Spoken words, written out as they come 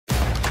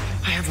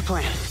I have a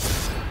plan.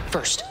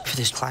 First, for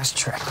this class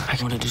trip, I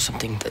want to do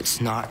something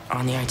that's not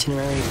on the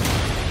itinerary.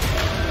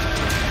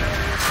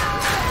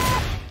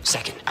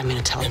 Second, I'm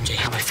gonna tell MJ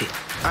how I feel.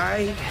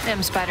 I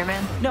am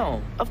Spider-Man.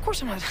 No, of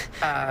course I'm not.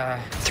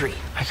 Three,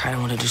 I kind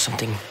of want to do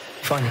something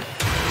fun.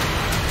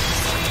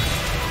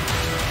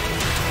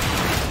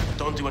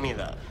 Don't do any of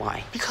that.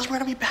 Why? Because we're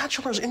gonna be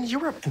bachelors in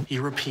Europe. And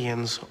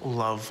Europeans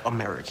love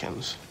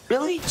Americans.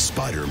 Really?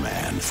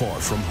 Spider-Man Far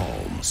From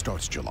Home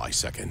starts July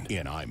 2nd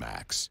in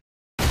IMAX.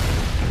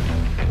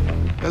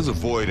 There's a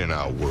void in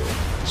our world,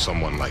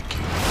 someone like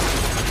you.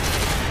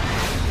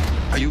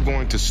 Are you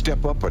going to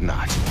step up or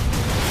not?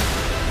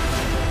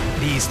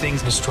 These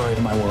things destroyed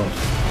my world.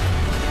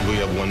 We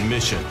have one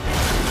mission.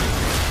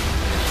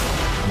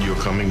 You're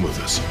coming with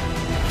us.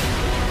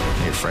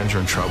 Your friends are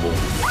in trouble.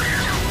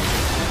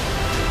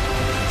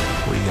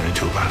 What are you gonna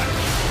do about it?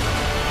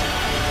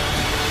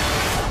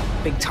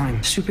 Big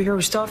time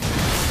superhero stuff.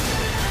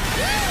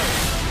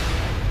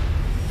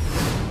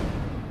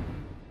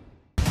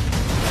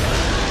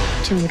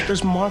 Dude,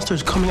 there's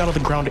monsters coming out of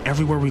the ground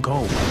everywhere we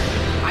go.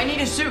 I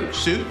need a suit.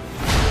 Suit?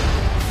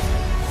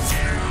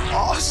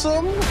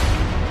 Awesome!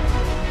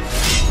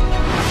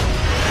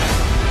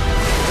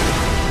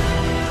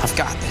 I've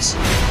got this.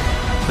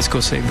 Let's go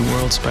save the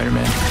world,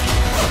 Spider-Man.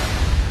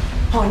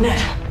 Oh,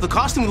 Ned. The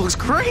costume looks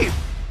great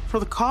for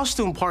the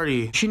costume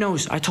party. She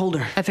knows. I told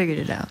her. I figured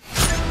it out.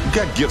 You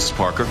got gifts,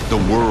 Parker. The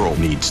world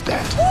needs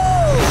that.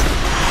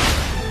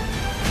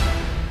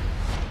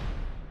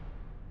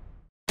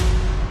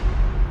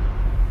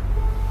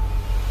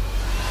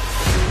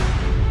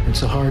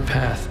 It's a hard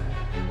path.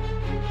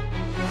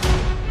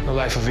 The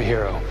life of a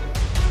hero.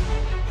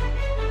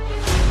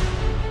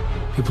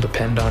 People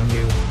depend on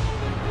you.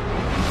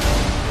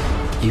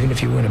 Even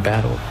if you win a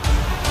battle,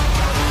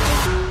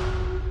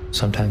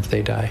 sometimes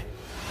they die.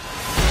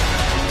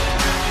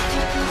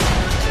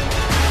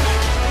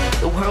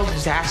 The world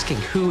is asking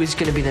who is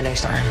going to be the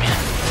next Iron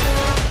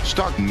Man.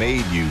 Stark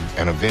made you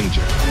an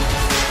Avenger.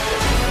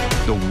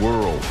 The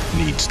world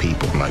needs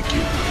people like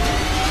you.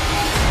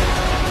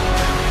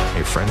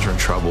 Your friends are in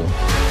trouble.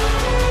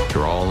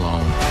 You're all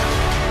alone.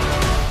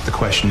 The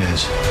question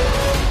is,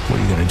 what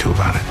are you going to do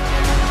about it?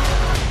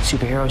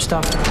 Superhero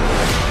stuff.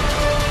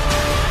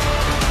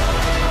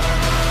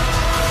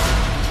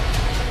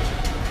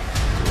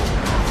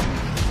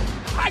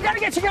 I gotta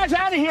get you guys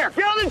out of here.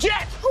 Get on the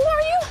jet. Who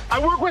are you? I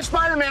work with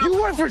Spider-Man.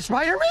 You work for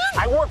Spider-Man?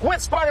 I work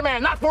with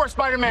Spider-Man, not for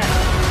Spider-Man.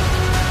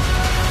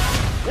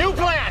 New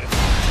plan.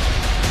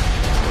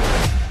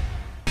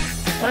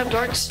 What up,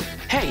 dorks?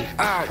 Hey,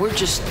 we're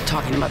just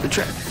talking about the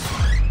trip.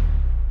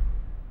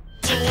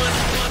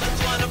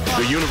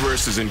 The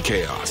universe is in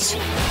chaos.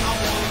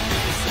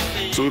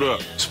 Suit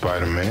up,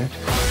 Spider-Man.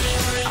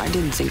 I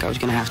didn't think I was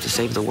gonna have to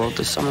save the world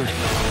this summer.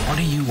 What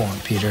do you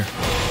want, Peter?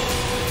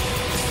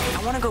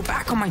 I want to go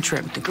back on my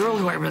trip with the girl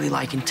who I really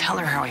like and tell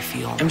her how I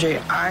feel. MJ,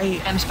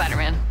 I am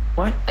Spider-Man.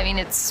 What? I mean,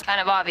 it's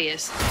kind of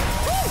obvious.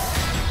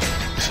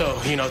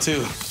 So,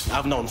 too,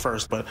 I've known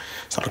first, but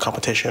it's not a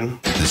competition.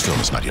 This film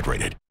is not yet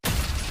rated.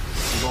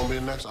 You gonna be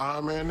the next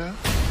Iron Man now?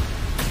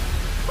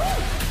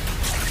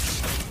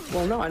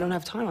 Well, no, I don't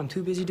have time. I'm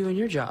too busy doing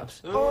your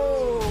jobs.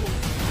 Oh!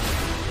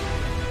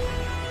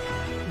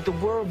 The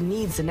world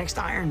needs the next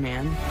Iron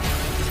Man.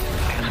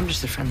 And I'm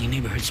just a friendly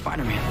neighborhood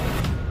Spider-Man.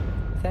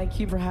 Thank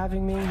you for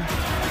having me. You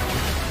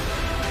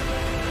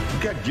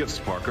got gifts,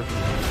 Parker.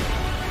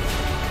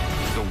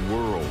 The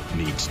world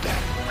needs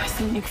that. I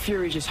think Nick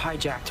Fury just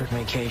hijacked our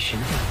vacation.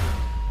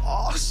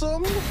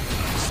 Awesome!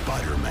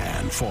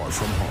 Spider-Man Far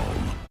From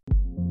Home.